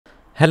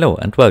Hello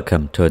and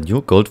welcome to a new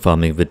gold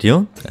farming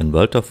video in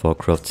World of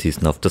Warcraft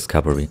Season of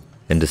Discovery.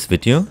 In this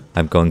video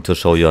I'm going to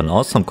show you an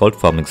awesome gold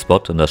farming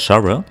spot in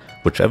Azshara,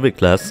 which every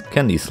class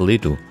can easily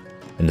do.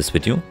 In this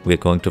video we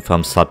are going to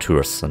farm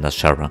satyrs in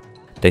Azshara.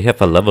 They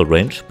have a level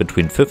range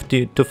between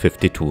 50 to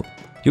 52.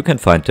 You can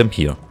find them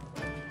here.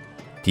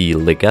 The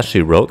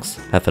Legacy rogues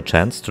have a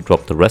chance to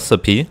drop the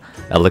recipe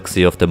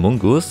Elixir of the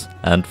Mongoose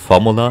and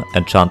formula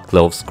Enchant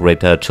Gloves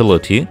Greater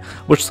Agility,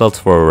 which sells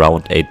for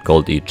around 8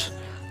 gold each.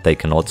 They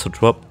can also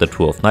drop the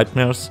Tour of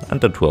Nightmares and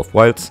the Tour of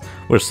Wilds,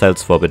 which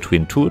sells for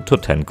between 2 to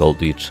 10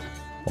 gold each.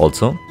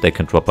 Also, they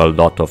can drop a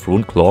lot of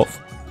Runecloth,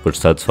 which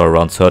sells for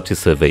around 30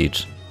 silver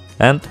each.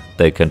 And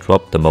they can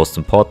drop the most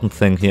important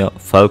thing here,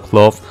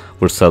 Felcloth,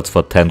 which sells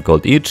for 10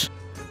 gold each.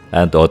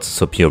 And also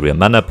superior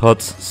mana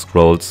pots,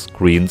 scrolls,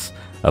 greens,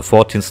 a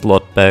 14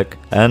 slot bag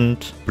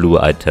and blue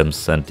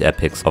items and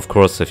epics, of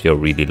course if you're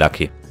really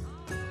lucky.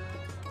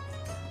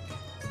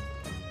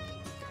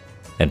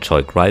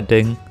 Enjoy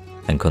grinding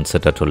and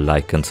consider to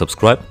like and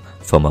subscribe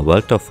for more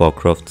World of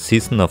Warcraft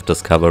Season of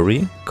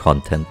Discovery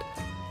content.